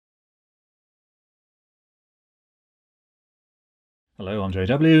Hello, I'm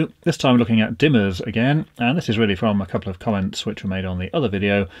JW. This time we're looking at dimmers again, and this is really from a couple of comments which were made on the other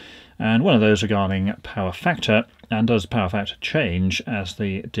video, and one of those regarding power factor, and does power factor change as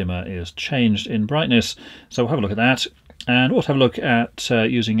the dimmer is changed in brightness. So we'll have a look at that, and we'll also have a look at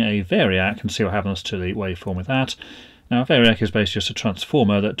using a Variac and see what happens to the waveform with that. Now, a Variac is basically just a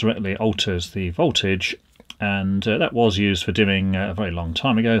transformer that directly alters the voltage, and that was used for dimming a very long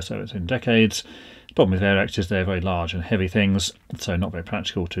time ago, so it's in decades. The problem with Variacs is they're very large and heavy things, so not very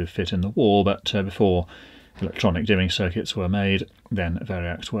practical to fit in the wall, but before electronic dimming circuits were made, then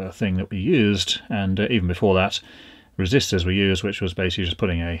Variacs were a thing that we used, and even before that, resistors were used, which was basically just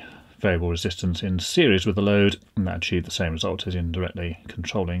putting a variable resistance in series with the load, and that achieved the same result as in directly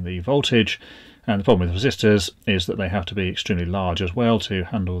controlling the voltage. And the problem with resistors is that they have to be extremely large as well to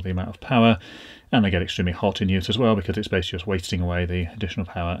handle the amount of power, and they get extremely hot in use as well because it's basically just wasting away the additional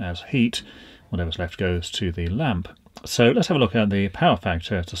power as heat. Whatever's left goes to the lamp. So let's have a look at the power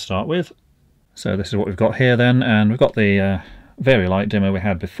factor to start with. So this is what we've got here then, and we've got the Variac dimmer we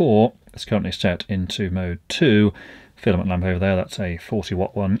had before. It's currently set into mode 2. Filament lamp over there, that's a 40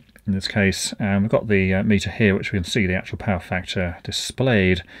 watt one in this case. And we've got the meter here which we can see the actual power factor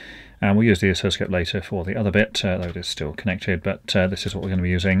displayed. And we'll use the oscilloscope later for the other bit, though it is still connected, but this is what we're going to be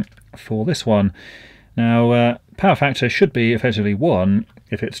using for this one. Now, power factor should be effectively 1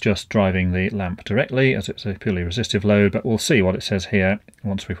 if it's just driving the lamp directly, as it's a purely resistive load, but we'll see what it says here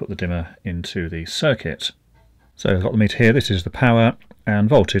once we put the dimmer into the circuit. So I've got the meter here, this is the power and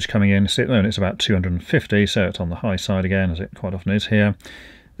voltage coming in. See, at the moment it's about 250, so it's on the high side again, as it quite often is here.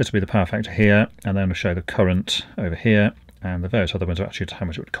 This will be the power factor here, and then we'll show the current over here, and the various other ones are actually how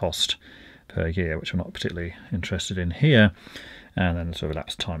much it would cost per year, which I'm not particularly interested in here. And then the sort of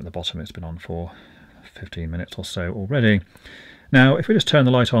elapsed time at the bottom, it's been on for 15 minutes or so already. Now, if we just turn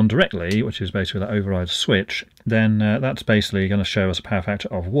the light on directly, which is basically that override switch, then that's basically going to show us a power factor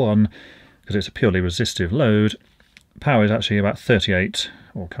of 1, because it's a purely resistive load. Power is actually about 38,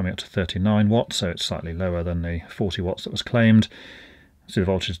 or coming up to 39 watts, so it's slightly lower than the 40 watts that was claimed. So the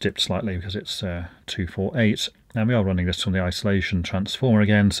voltage dipped slightly because it's 248, and we are running this from the isolation transformer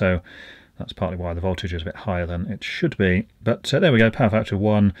again, so that's partly why the voltage is a bit higher than it should be. But there we go, power factor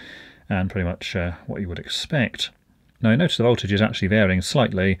 1, and pretty much what you would expect. Now, you notice the voltage is actually varying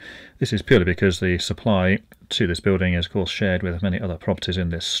slightly. This is purely because the supply to this building is, of course, shared with many other properties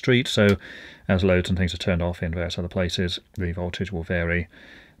in this street, so as loads and things are turned off in various other places, the voltage will vary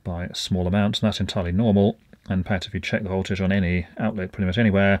by small amounts, and that's entirely normal. In fact, if you check the voltage on any outlet pretty much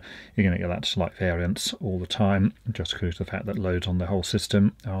anywhere, you're going to get that slight variance all the time, just due to the fact that loads on the whole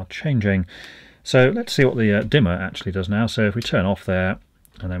system are changing. So let's see what the dimmer actually does now. So if we turn off there,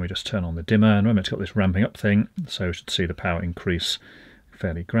 and then we just turn on the dimmer, and remember it's got this ramping up thing, so we should see the power increase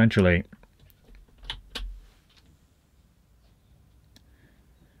fairly gradually.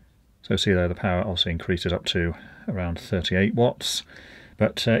 So see there, the power also increases up to around 38 watts.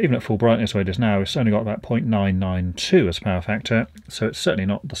 But even at full brightness where it is now, it's only got about 0.992 as power factor, so it's certainly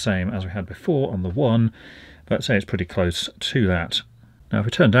not the same as we had before on the 1, but say it's pretty close to that. Now if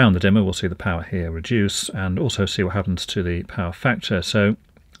we turn down the dimmer, we'll see the power here reduce, and also see what happens to the power factor. So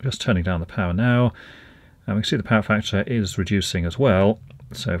just turning down the power now, and we can see the power factor is reducing as well.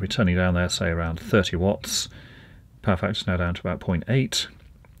 So if we're turning down there, say around 30 watts, power factor is now down to about 0.8,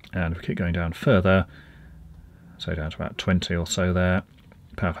 and if we keep going down further, so down to about 20 or so there,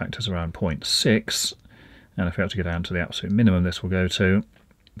 power factor is around 0.6, and if we have to get down to the absolute minimum this will go to,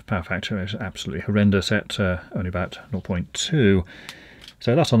 the power factor is absolutely horrendous at only about 0.2.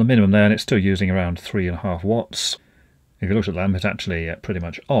 So that's on the minimum there, and it's still using around 3.5 watts. If you look at the lamp, it's actually pretty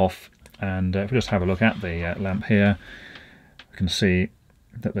much off, and if we just have a look at the lamp here, we can see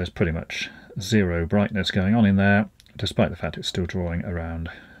that there's pretty much zero brightness going on in there, despite the fact it's still drawing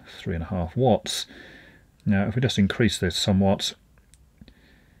around 3.5 watts. Now if we just increase this somewhat, you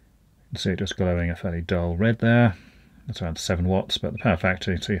can see it just glowing a fairly dull red there. That's around 7 watts, but the power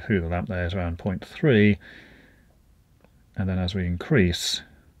factor, you can see through the lamp there, is around 0.3. And then as we increase,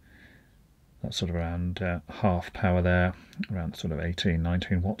 that's sort of around half power there, around sort of 18,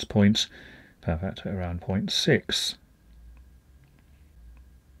 19 watts points, power factor around 0.6.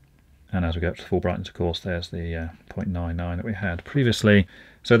 And as we go up to full brightness, of course, there's the 0.99 that we had previously.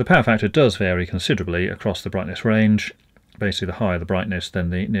 So the power factor does vary considerably across the brightness range. Basically, the higher the brightness,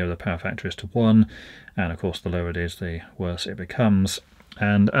 then the nearer the power factor is to 1. And of course, the lower it is, the worse it becomes.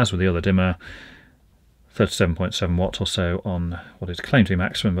 And as with the other dimmer, 37.7 watts or so on what is claimed to be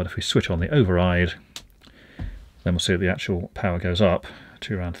maximum, but if we switch on the override, then we'll see that the actual power goes up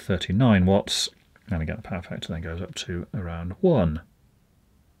to around 39 watts, and again the power factor then goes up to around 1.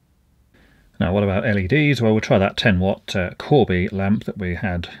 Now what about LEDs? Well, we'll try that 10 watt Corby lamp that we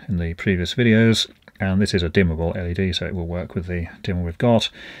had in the previous videos, and this is a dimmable LED, so it will work with the dimmer we've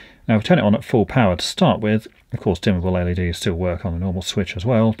got. Now if we turn it on at full power to start with, of course dimmable LEDs still work on the normal switch as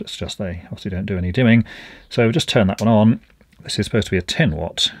well, it's just they obviously don't do any dimming. So we'll just turn that one on. This is supposed to be a 10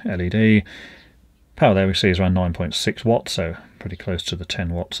 watt LED. Power there we see is around 9.6 watts, so pretty close to the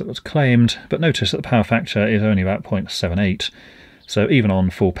 10 watts that was claimed, but notice that the power factor is only about 0.78, so even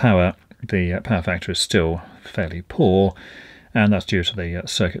on full power the power factor is still fairly poor, and that's due to the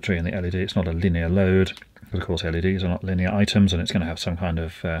circuitry in the LED. It's not a linear load, because of course LEDs are not linear items, and it's going to have some kind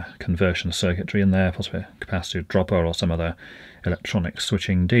of conversion circuitry in there, possibly a capacitive dropper or some other electronic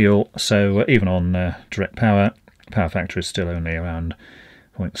switching deal. So even on direct power, power factor is still only around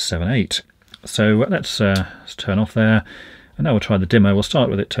 0.78. So let's turn off there, and now we'll try the dimmer. We'll start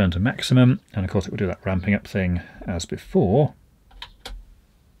with it turned to maximum, and of course it will do that ramping up thing as before.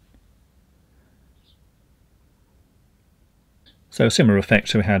 So a similar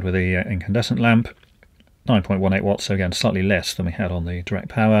effect to we had with the incandescent lamp, 9.18 watts, so again slightly less than we had on the direct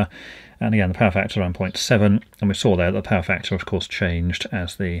power, and again the power factor around 0.7, and we saw there that the power factor of course changed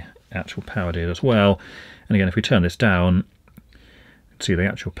as the actual power did as well. And again if we turn this down, see the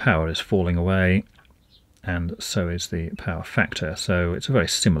actual power is falling away, and so is the power factor. So it's a very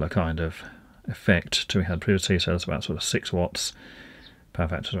similar kind of effect to we had previously. So that's about sort of 6 watts, power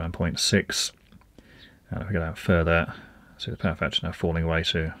factor is around 0.6, and if we go out further, see the power factor now falling away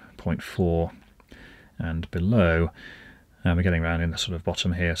to 0.4 and below, and we're getting around in the sort of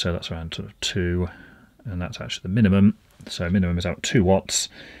bottom here, so that's around sort of 2, and that's actually the minimum. So minimum is about 2 watts,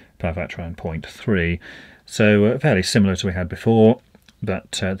 power factor around 0.3, so fairly similar to what we had before.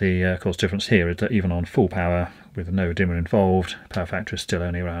 But the of course difference here is that even on full power with no dimmer involved, power factor is still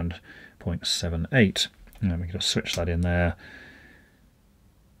only around 0.78. And we can just switch that in there,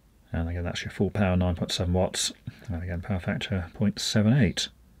 and again that's your full power, 9.7 watts, and again power factor 0.78.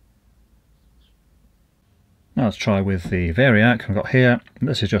 Now let's try with the Variac I've got here.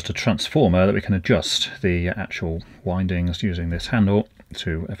 This is just a transformer that we can adjust the actual windings using this handle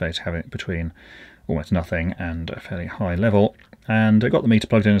to effectively have it between almost nothing and a fairly high level. And I've got the meter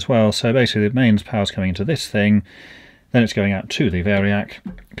plugged in as well, so basically the mains power is coming into this thing, then it's going out to the Variac,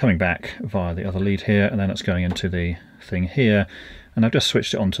 coming back via the other lead here, and then it's going into the thing here. And I've just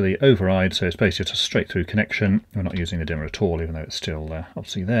switched it onto the override, so it's basically just a straight through connection. We're not using the dimmer at all, even though it's still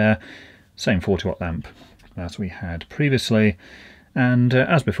obviously there. Same 40 watt lamp as we had previously, and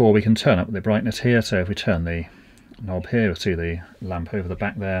as before we can turn up the brightness here. So if we turn the knob here, you'll see the lamp over the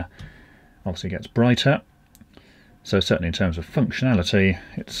back there obviously gets brighter. So certainly in terms of functionality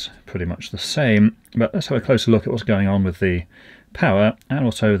it's pretty much the same, but let's have a closer look at what's going on with the power and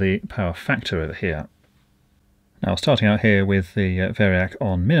also the power factor over here. Now starting out here with the Variac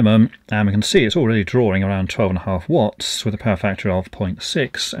on minimum, and we can see it's already drawing around 12.5 watts with a power factor of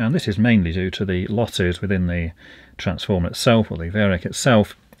 0.6, and this is mainly due to the losses within the transformer itself, or the Variac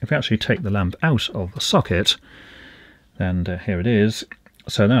itself. If we actually take the lamp out of the socket, then here it is.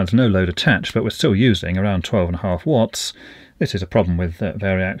 So now there's no load attached, but we're still using around 12.5 watts. This is a problem with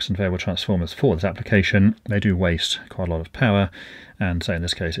Variacs and variable transformers for this application. They do waste quite a lot of power, and so in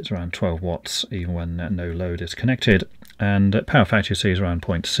this case it's around 12 watts even when no load is connected. And power factor you see is around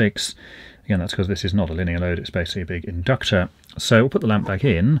 0.6. Again, that's because this is not a linear load, it's basically a big inductor. So we'll put the lamp back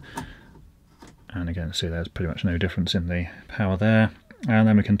in, and again see there's pretty much no difference in the power there. And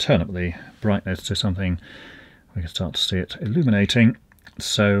then we can turn up the brightness to something we can start to see it illuminating.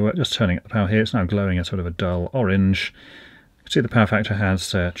 So just turning up the power here, it's now glowing a sort of a dull orange. You can see the power factor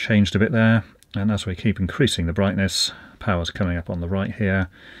has changed a bit there, and as we keep increasing the brightness, power's coming up on the right here,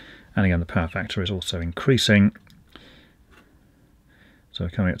 and again the power factor is also increasing. So we're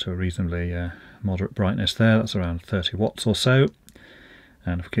coming up to a reasonably moderate brightness there, that's around 30 watts or so.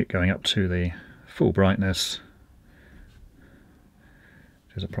 And if we keep going up to the full brightness,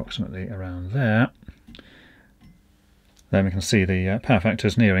 which is approximately around there, then we can see the power factor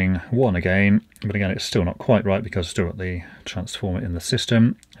is nearing 1 again, but again it's still not quite right because we've still got the transformer in the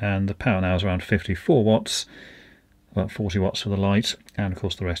system, and the power now is around 54 watts, about 40 watts for the light, and of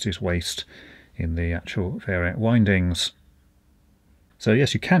course the rest is waste in the actual Variac windings. So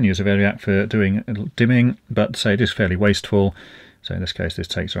yes, you can use a Variac for doing dimming, but say it is fairly wasteful. So in this case this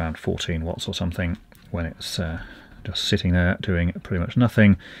takes around 14 watts or something when it's just sitting there doing pretty much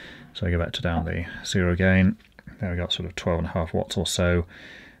nothing. So I go back to down the 0 again. There we got sort of 12.5 watts or so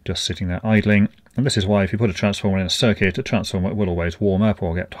just sitting there idling. And this is why if you put a transformer in a circuit, a transformer will always warm up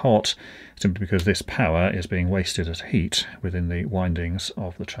or get hot, simply because this power is being wasted as heat within the windings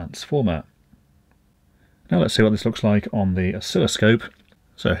of the transformer. Now let's see what this looks like on the oscilloscope.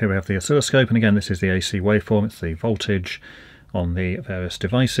 So here we have the oscilloscope, and again this is the AC waveform, it's the voltage on the various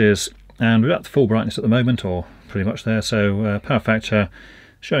devices, and we're at the full brightness at the moment, or pretty much there, so power factor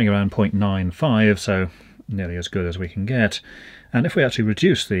showing around 0.95, so nearly as good as we can get. And if we actually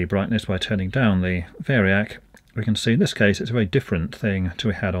reduce the brightness by turning down the Variac, we can see in this case it's a very different thing to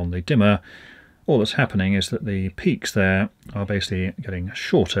we had on the dimmer. All that's happening is that the peaks there are basically getting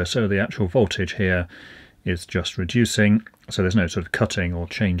shorter, so the actual voltage here is just reducing, so there's no sort of cutting or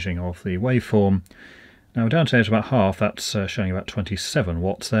changing of the waveform. Now down to about half, that's showing about 27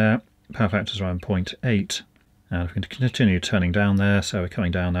 watts there. Power factor is around 0.8, and we can continue turning down there, so we're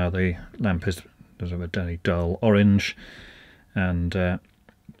coming down now. The lamp is a very dull orange, and power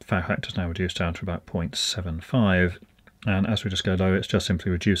factor is now reduced down to about 0.75, and as we just go low, it's just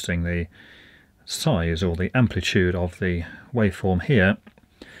simply reducing the size or the amplitude of the waveform here.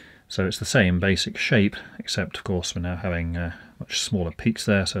 So it's the same basic shape, except of course we're now having much smaller peaks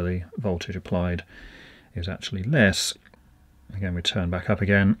there, so the voltage applied is actually less. Again, we turn back up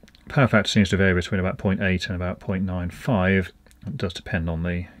again. Power factor seems to vary between about 0.8 and about 0.95. It does depend on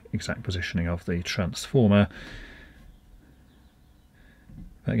the exact positioning of the transformer.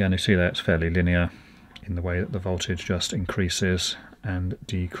 But again, you see there it's fairly linear in the way that the voltage just increases and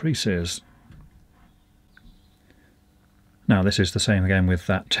decreases. Now this is the same again with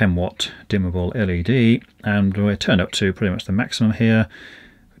that 10 watt dimmable LED, and we're turned up to pretty much the maximum here,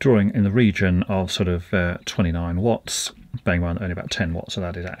 drawing in the region of sort of 29 watts, bearing in mind only about 10 watts, so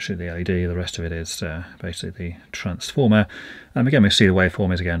that is actually the LED, the rest of it is basically the transformer. And again we see the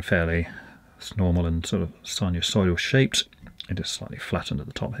waveform is again fairly normal and sort of sinusoidal shaped. It is slightly flattened at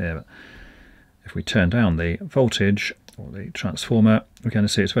the top here, but if we turn down the voltage or the transformer, we're going to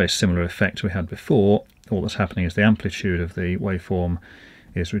see it's a very similar effect we had before. All that's happening is the amplitude of the waveform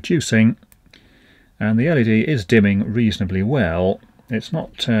is reducing, and the LED is dimming reasonably well. It's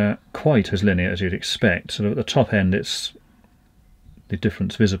not quite as linear as you'd expect. So at the top end, the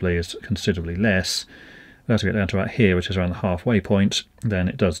difference visibly is considerably less. But as we get down to about here, which is around the halfway point, then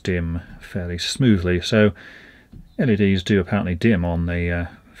it does dim fairly smoothly. So LEDs do apparently dim on the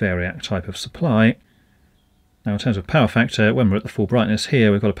Variac type of supply. Now in terms of power factor, when we're at the full brightness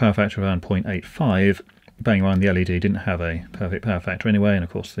here, we've got a power factor around 0.85. Bearing in mind the LED didn't have a perfect power factor anyway, and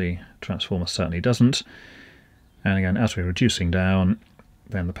of course the transformer certainly doesn't. And again, as we're reducing down,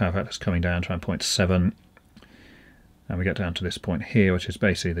 then the power factor is coming down to around 0.7. And we get down to this point here, which is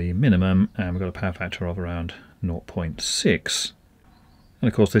basically the minimum, and we've got a power factor of around 0.6. And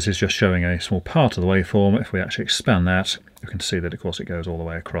of course this is just showing a small part of the waveform. If we actually expand that, you can see that of course it goes all the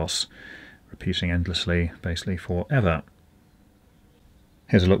way across, repeating endlessly, basically forever.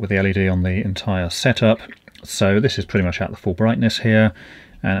 Here's a look with the LED on the entire setup. So this is pretty much at the full brightness here,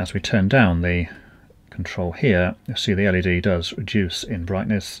 and as we turn down the control here, you'll see the LED does reduce in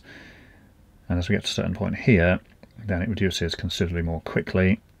brightness, and as we get to a certain point here, then it reduces considerably more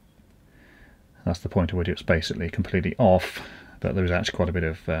quickly. That's the point at which it's basically completely off, but there is actually quite a bit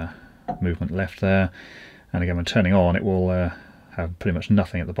of movement left there. And again, when turning on, it will have pretty much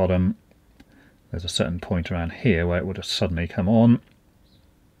nothing at the bottom. There's a certain point around here where it would have suddenly come on.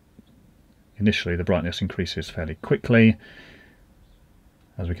 Initially the brightness increases fairly quickly.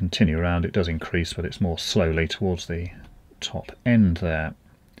 As we continue around it does increase, but it's more slowly towards the top end there.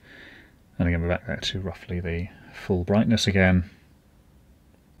 And again we're back to roughly the full brightness again.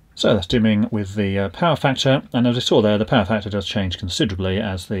 So that's dimming with the power factor, and as we saw there, the power factor does change considerably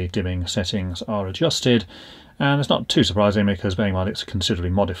as the dimming settings are adjusted. And it's not too surprising because bearing in mind it's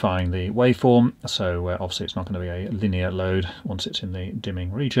considerably modifying the waveform, so obviously it's not going to be a linear load once it's in the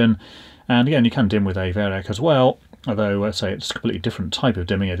dimming region. And again, you can dim with a Variac as well, although let's say it's a completely different type of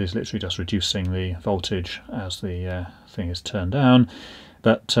dimming. It is literally just reducing the voltage as the thing is turned down.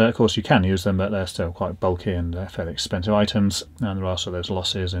 But of course you can use them, but they're still quite bulky and fairly expensive items, and there are also those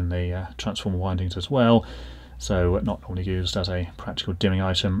losses in the transformer windings as well, so not normally used as a practical dimming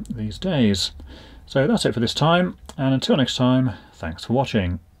item these days. So that's it for this time, and until next time, thanks for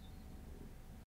watching.